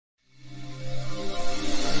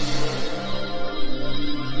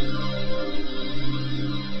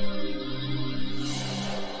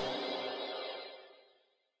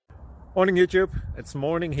Morning YouTube, it's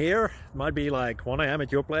morning here. It might be like 1 a.m.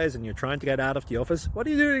 at your place and you're trying to get out of the office. What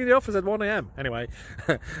are you doing in the office at 1 a.m? Anyway,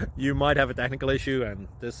 you might have a technical issue and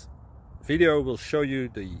this video will show you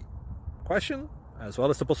the question as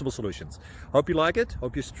well as the possible solutions. Hope you like it,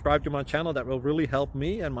 hope you subscribe to my channel. That will really help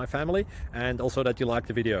me and my family, and also that you like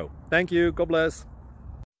the video. Thank you, God bless.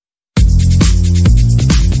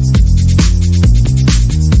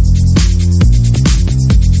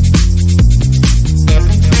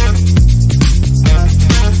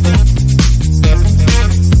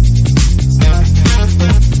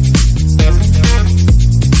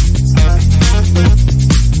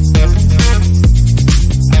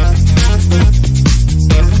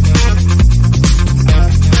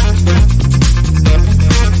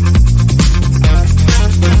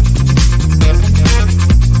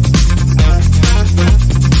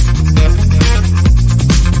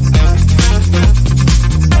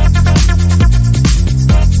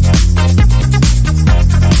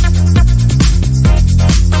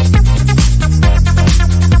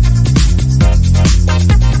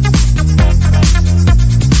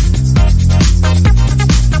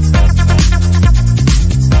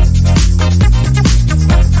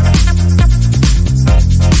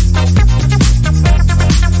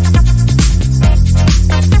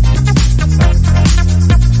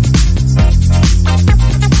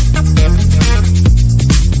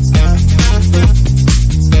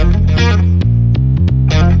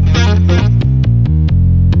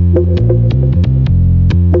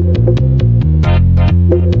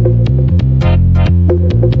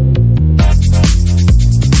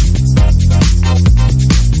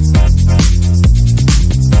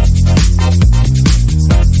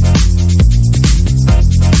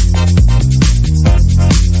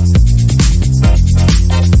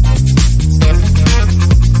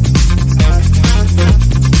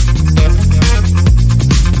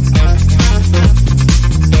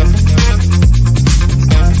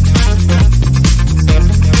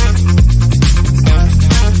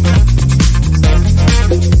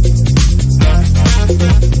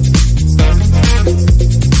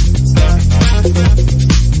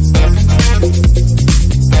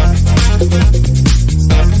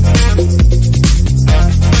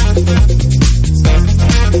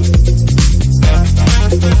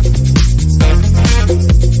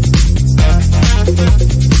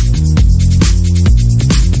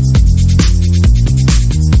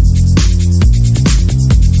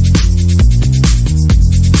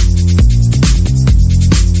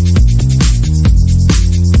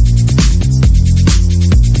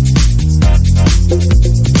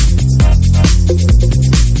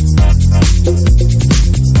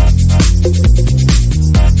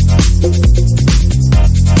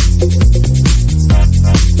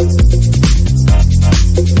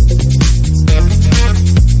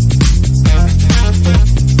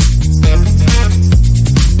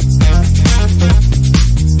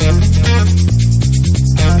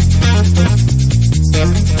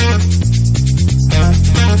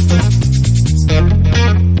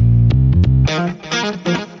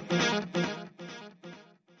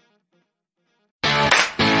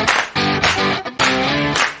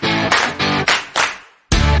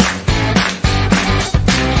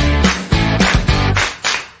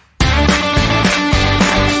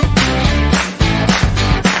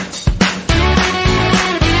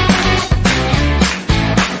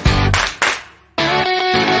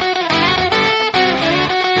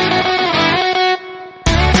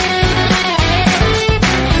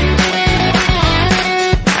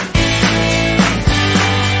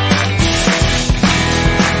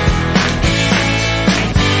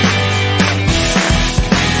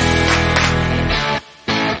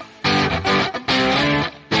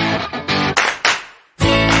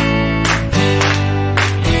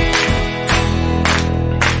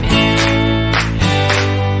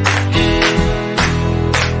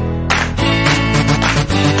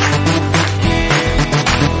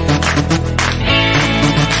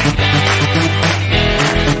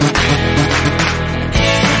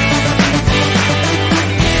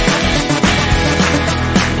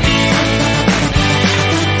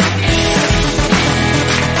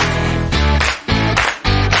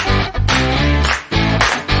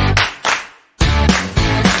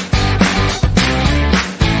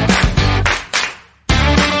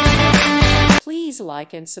 Please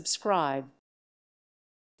like and subscribe.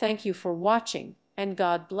 Thank you for watching, and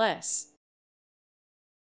God bless.